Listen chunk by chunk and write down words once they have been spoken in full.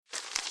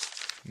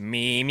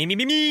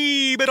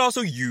Me, but also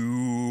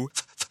you.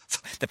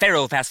 The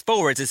Pharaoh fast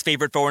forwards his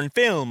favorite foreign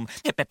film,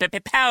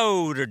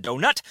 Powder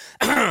Donut.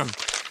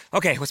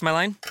 Okay, what's my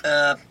line?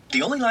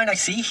 The only line I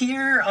see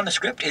here on the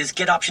script is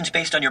get options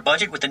based on your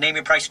budget with the Name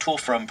Your Price tool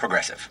from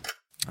Progressive.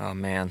 Oh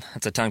man,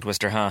 that's a tongue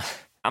twister, huh?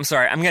 I'm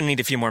sorry, I'm gonna need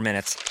a few more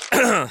minutes.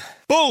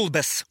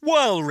 Bulbous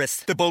Walrus,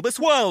 the Bulbous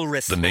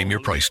Walrus. The Name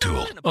Your Price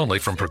tool, only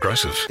from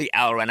Progressive. The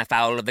owl ran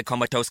afoul of the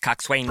comatose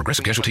coxswain.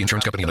 Progressive Casualty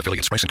Insurance Company and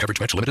affiliates. Price and coverage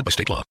match limited by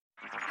state law.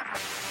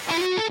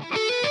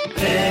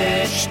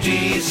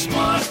 HT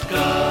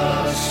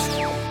Smartcast.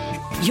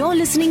 You're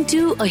listening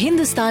to a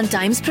Hindustan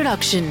Times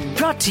production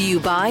brought to you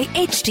by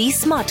HT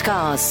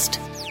Smartcast.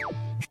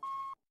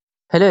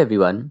 Hello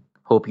everyone,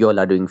 hope you all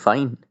are doing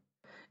fine.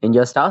 In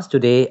your stars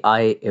today,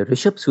 I,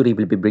 Rishabh Suri,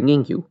 will be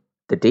bringing you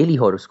the Daily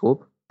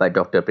Horoscope by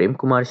Dr. Prem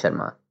Kumar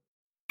Sharma.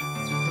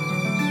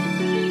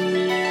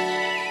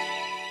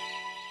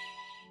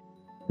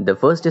 The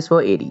first is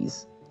for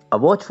Aries. A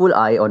watchful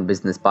eye on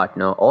business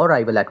partner or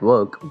rival at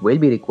work will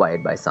be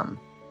required by some.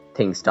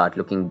 Things start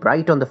looking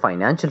bright on the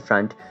financial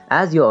front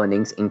as your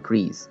earnings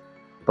increase.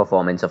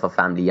 Performance of a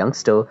family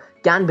youngster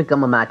can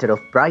become a matter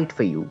of pride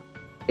for you.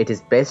 It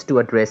is best to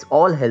address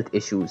all health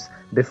issues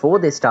before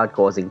they start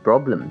causing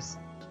problems.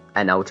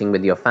 An outing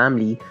with your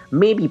family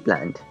may be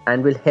planned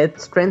and will help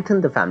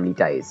strengthen the family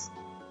ties.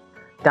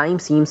 Time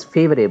seems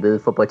favorable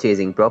for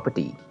purchasing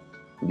property.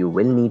 You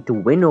will need to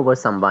win over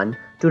someone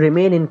to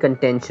remain in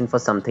contention for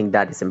something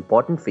that is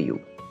important for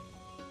you.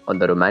 On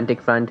the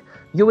romantic front,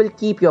 you will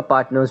keep your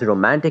partner's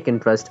romantic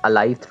interest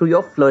alive through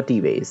your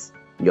flirty ways.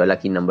 Your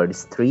lucky number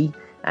is 3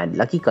 and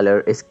lucky color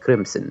is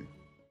crimson.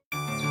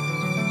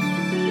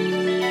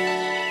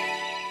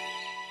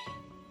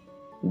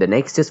 The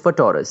next is for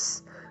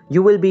Taurus.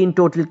 You will be in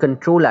total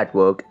control at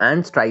work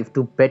and strive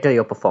to better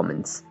your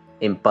performance.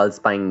 Impulse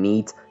buying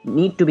needs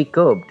need to be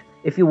curbed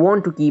if you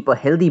want to keep a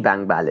healthy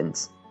bank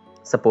balance.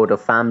 Support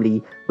of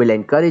family will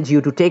encourage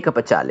you to take up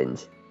a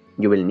challenge.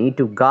 You will need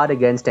to guard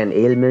against an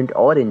ailment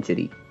or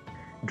injury.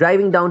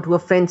 Driving down to a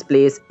friend's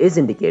place is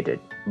indicated,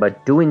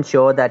 but do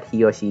ensure that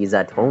he or she is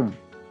at home.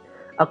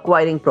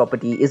 Acquiring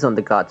property is on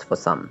the cards for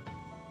some.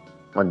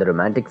 On the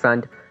romantic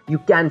front, you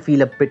can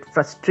feel a bit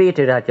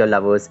frustrated at your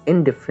lover's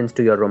indifference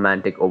to your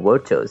romantic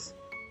overtures.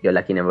 Your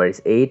lucky number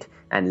is 8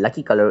 and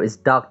lucky color is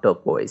dark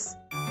turquoise.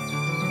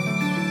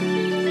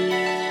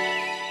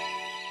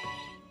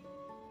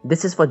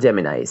 This is for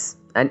Geminis.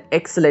 An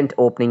excellent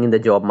opening in the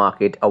job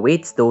market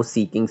awaits those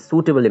seeking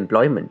suitable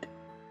employment.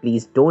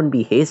 Please don't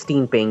be hasty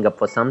in paying up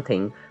for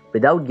something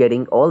without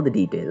getting all the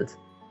details.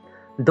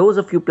 Those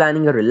of you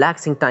planning a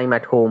relaxing time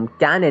at home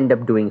can end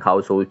up doing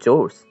household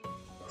chores.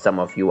 Some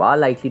of you are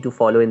likely to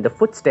follow in the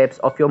footsteps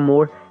of your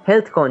more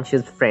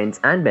health-conscious friends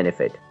and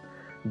benefit.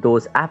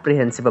 Those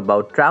apprehensive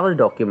about travel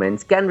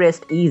documents can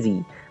rest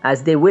easy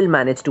as they will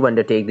manage to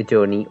undertake the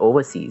journey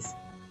overseas.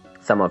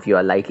 Some of you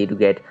are likely to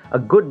get a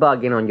good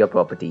bargain on your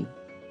property.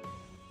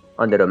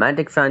 On the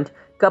romantic front,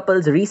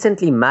 couples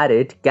recently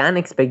married can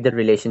expect the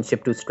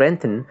relationship to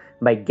strengthen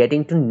by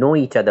getting to know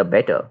each other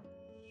better.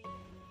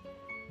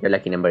 Your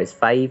lucky number is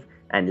 5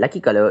 and lucky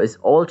color is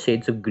all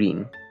shades of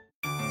green.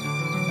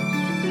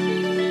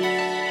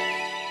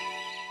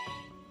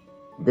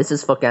 This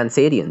is for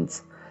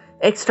Cancerians.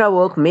 Extra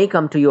work may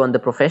come to you on the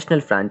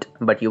professional front,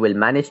 but you will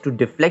manage to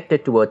deflect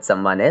it towards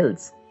someone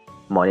else.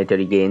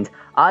 Monetary gains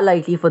are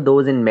likely for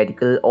those in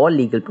medical or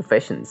legal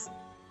professions.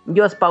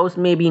 Your spouse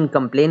may be in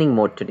complaining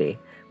mode today,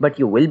 but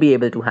you will be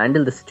able to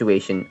handle the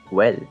situation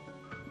well.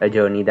 A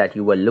journey that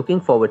you were looking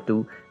forward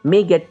to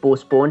may get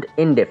postponed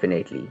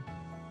indefinitely.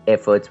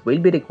 Efforts will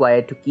be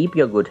required to keep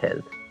your good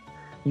health.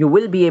 You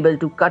will be able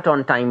to cut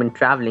on time in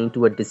traveling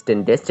to a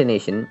distant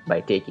destination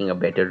by taking a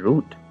better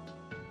route.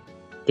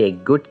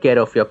 Take good care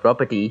of your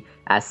property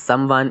as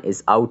someone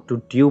is out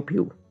to dupe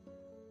you.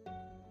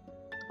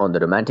 On the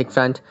romantic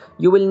front,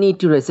 you will need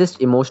to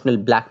resist emotional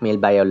blackmail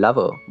by your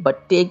lover,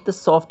 but take the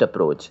soft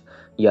approach.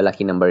 Your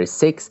lucky number is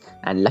 6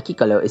 and lucky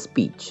color is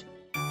peach.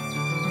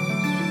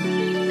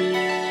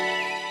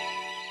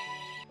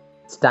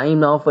 It's time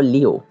now for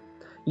Leo.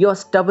 Your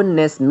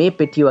stubbornness may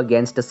pit you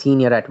against a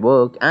senior at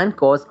work and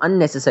cause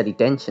unnecessary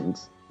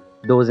tensions.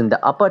 Those in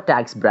the upper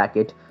tax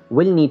bracket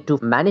will need to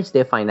manage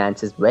their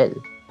finances well.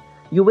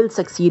 You will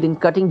succeed in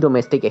cutting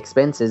domestic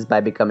expenses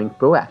by becoming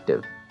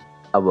proactive.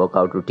 A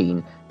workout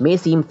routine may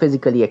seem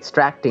physically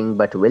extracting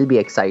but will be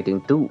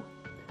exciting too.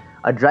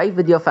 A drive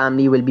with your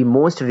family will be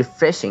most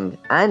refreshing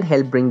and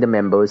help bring the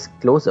members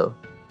closer.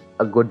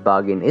 A good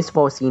bargain is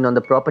foreseen on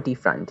the property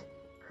front.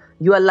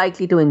 You are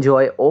likely to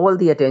enjoy all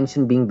the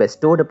attention being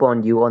bestowed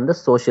upon you on the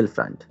social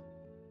front.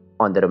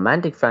 On the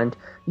romantic front,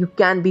 you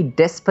can be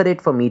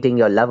desperate for meeting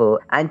your lover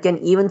and can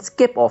even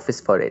skip office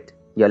for it.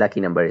 Your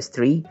lucky number is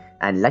 3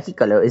 and lucky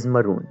color is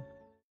maroon.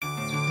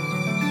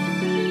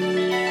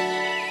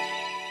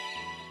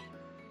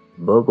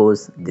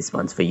 Virgos, this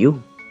one's for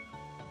you.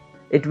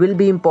 It will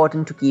be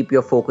important to keep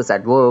your focus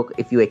at work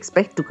if you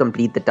expect to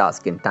complete the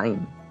task in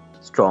time.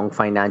 Strong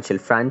financial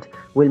front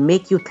will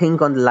make you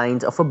think on the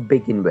lines of a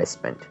big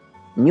investment.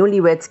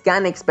 Newlyweds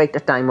can expect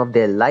a time of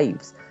their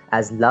lives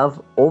as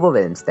love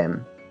overwhelms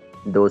them.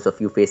 Those of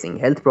you facing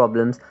health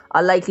problems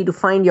are likely to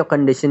find your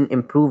condition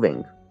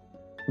improving.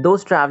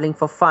 Those traveling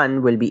for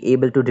fun will be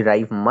able to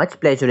derive much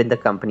pleasure in the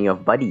company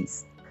of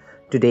buddies.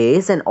 Today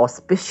is an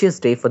auspicious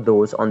day for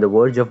those on the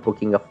verge of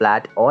booking a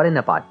flat or an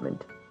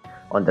apartment.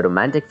 On the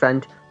romantic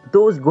front,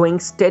 those going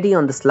steady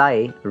on the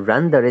sly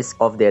run the risk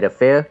of their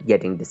affair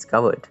getting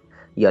discovered.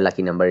 Your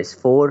lucky number is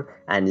 4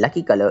 and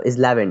lucky color is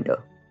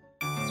lavender.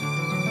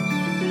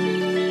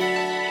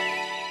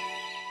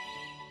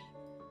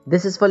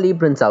 This is for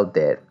Librans out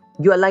there.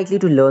 You are likely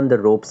to learn the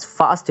ropes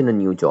fast in a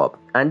new job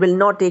and will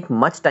not take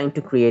much time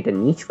to create a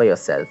niche for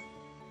yourself.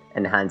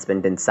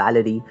 Enhancement in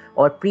salary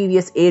or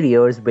previous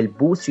arrears will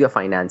boost your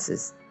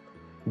finances.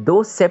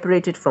 Those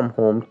separated from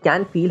home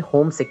can feel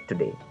homesick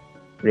today.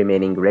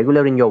 Remaining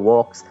regular in your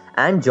walks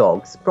and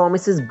jogs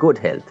promises good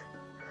health.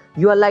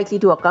 You are likely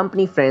to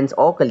accompany friends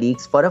or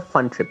colleagues for a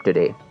fun trip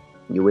today.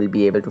 You will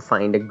be able to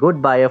find a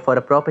good buyer for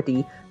a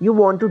property you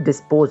want to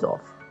dispose of.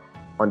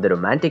 On the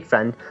romantic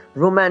front,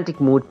 romantic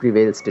mood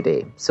prevails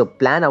today, so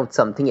plan out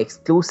something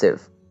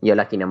exclusive. Your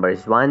lucky number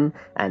is 1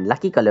 and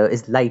lucky color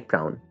is light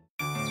brown.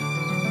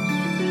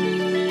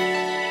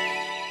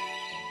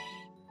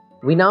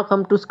 We now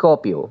come to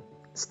Scorpio.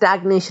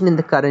 Stagnation in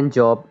the current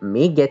job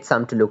may get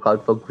some to look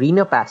out for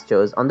greener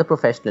pastures on the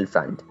professional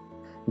front.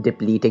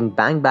 Depleting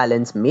bank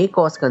balance may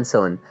cause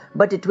concern,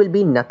 but it will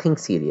be nothing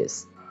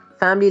serious.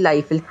 Family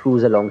life will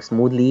cruise along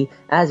smoothly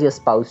as your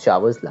spouse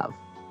showers love.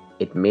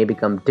 It may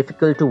become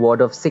difficult to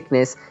ward off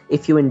sickness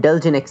if you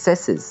indulge in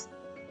excesses.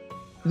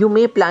 You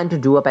may plan to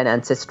do up an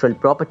ancestral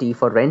property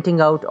for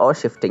renting out or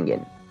shifting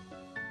in.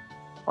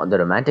 On the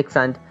romantic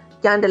front,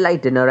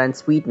 candlelight dinner and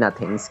sweet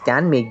nothings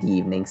can make the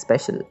evening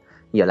special.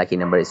 Your lucky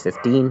number is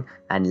 15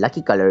 and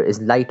lucky color is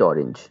light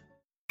orange.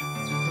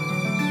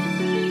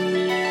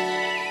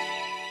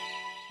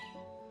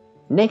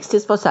 Next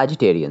is for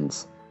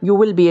Sagittarians. You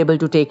will be able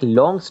to take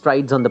long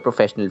strides on the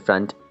professional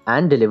front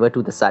and deliver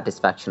to the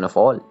satisfaction of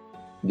all.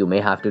 You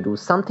may have to do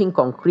something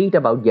concrete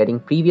about getting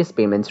previous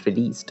payments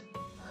released.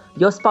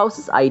 Your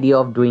spouse's idea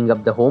of doing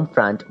up the home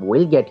front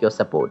will get your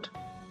support.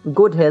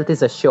 Good health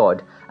is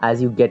assured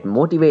as you get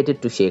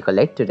motivated to shake a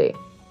leg today.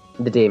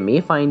 The day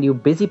may find you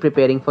busy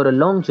preparing for a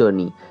long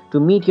journey to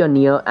meet your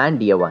near and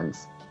dear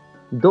ones.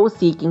 Those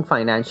seeking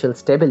financial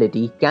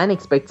stability can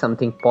expect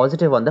something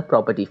positive on the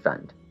property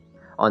front.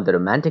 On the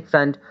romantic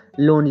front,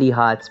 lonely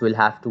hearts will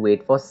have to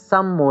wait for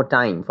some more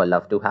time for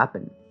love to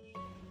happen.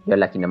 Your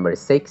lucky number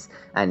is 6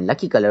 and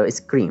lucky color is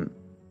cream.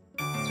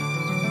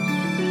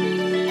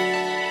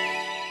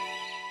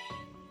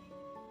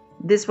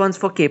 This one's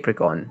for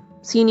Capricorn.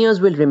 Seniors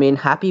will remain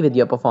happy with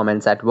your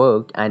performance at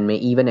work and may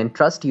even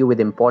entrust you with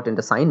important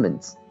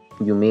assignments.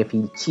 You may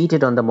feel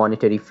cheated on the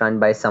monetary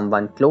front by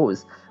someone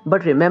close,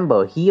 but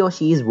remember he or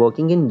she is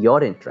working in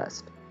your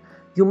interest.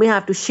 You may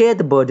have to share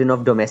the burden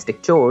of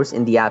domestic chores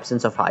in the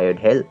absence of hired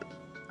help.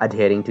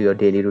 Adhering to your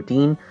daily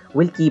routine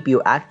will keep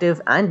you active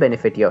and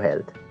benefit your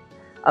health.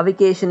 A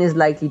vacation is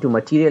likely to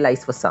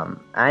materialize for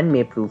some and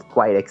may prove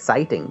quite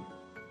exciting.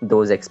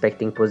 Those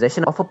expecting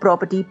possession of a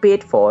property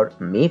paid for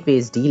may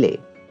face delay.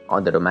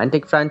 On the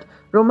romantic front,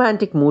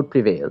 romantic mood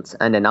prevails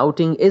and an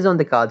outing is on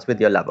the cards with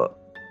your lover.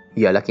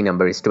 Your lucky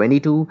number is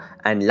 22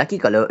 and lucky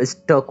color is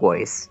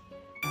turquoise.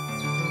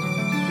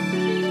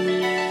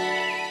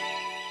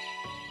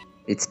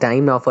 It's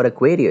time now for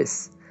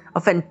Aquarius. A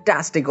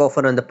fantastic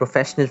offer on the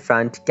professional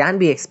front can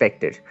be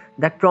expected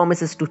that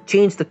promises to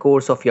change the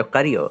course of your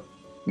career.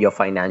 Your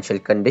financial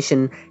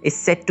condition is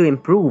set to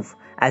improve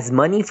as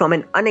money from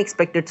an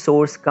unexpected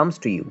source comes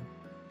to you.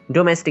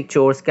 Domestic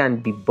chores can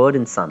be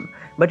burdensome,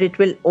 but it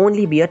will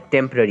only be a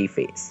temporary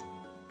phase.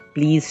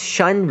 Please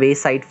shun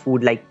wayside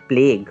food like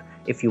plague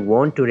if you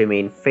want to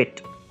remain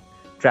fit.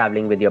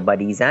 Traveling with your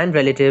buddies and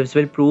relatives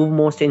will prove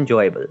most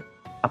enjoyable.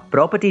 A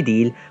property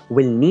deal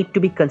will need to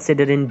be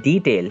considered in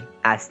detail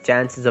as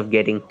chances of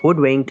getting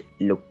hoodwinked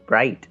look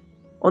bright.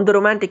 On the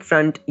romantic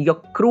front, your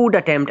crude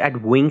attempt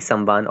at wooing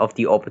someone of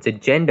the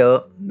opposite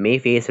gender may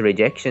face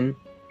rejection.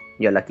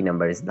 Your lucky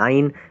number is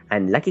 9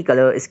 and lucky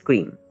color is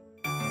cream.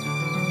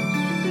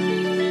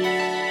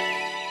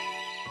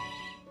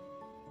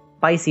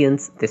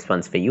 Pisceans, this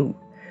one's for you.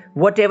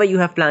 Whatever you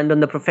have planned on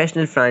the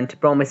professional front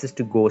promises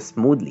to go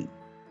smoothly.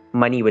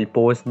 Money will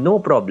pose no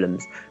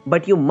problems,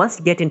 but you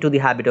must get into the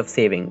habit of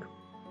saving.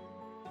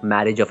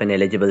 Marriage of an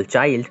eligible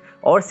child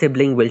or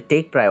sibling will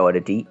take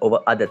priority over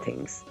other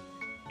things.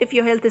 If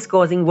your health is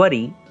causing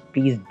worry,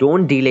 please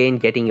don't delay in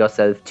getting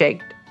yourself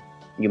checked.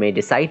 You may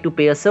decide to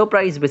pay a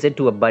surprise visit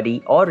to a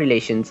buddy or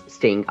relations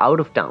staying out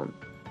of town.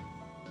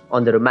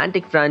 On the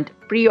romantic front,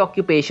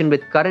 preoccupation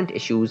with current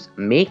issues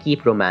may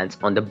keep romance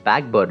on the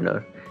back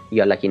burner.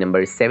 Your lucky number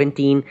is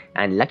 17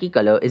 and lucky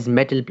color is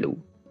metal blue.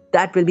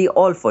 That will be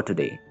all for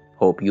today.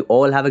 Hope you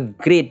all have a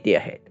great day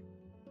ahead.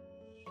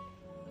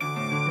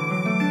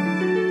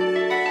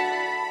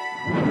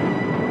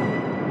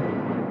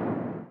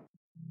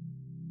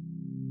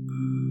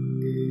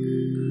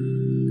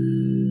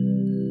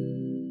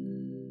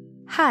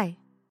 Hi,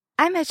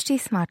 I'm HT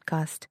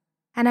Smartcast,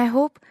 and I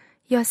hope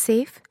you're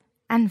safe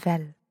and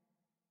well.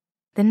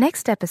 The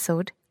next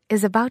episode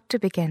is about to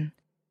begin.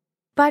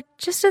 But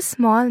just a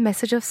small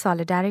message of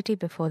solidarity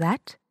before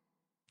that.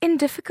 In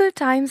difficult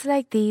times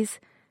like these,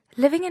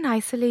 living in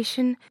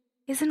isolation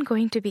isn't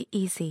going to be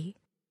easy.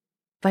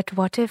 But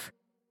what if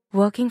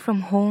working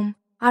from home,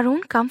 our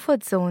own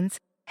comfort zones,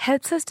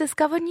 helps us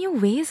discover new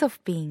ways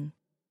of being?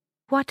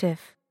 What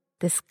if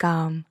this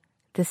calm,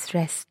 this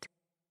rest,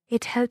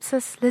 it helps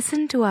us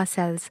listen to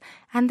ourselves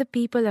and the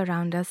people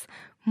around us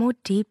more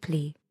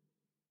deeply?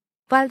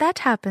 While that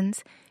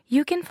happens,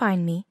 you can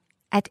find me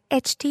at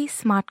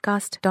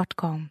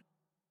htsmartcast.com,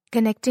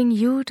 connecting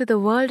you to the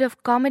world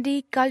of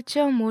comedy,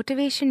 culture,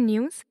 motivation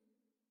news.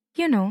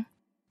 You know,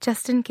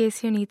 just in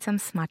case you need some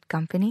smart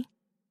company.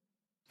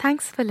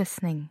 Thanks for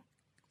listening.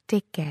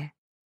 Take care.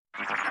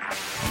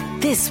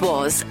 This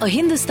was a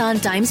Hindustan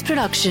Times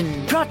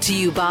production brought to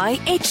you by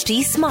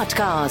HT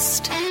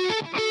Smartcast.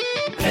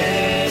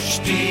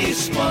 HT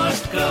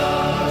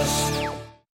Smartcast.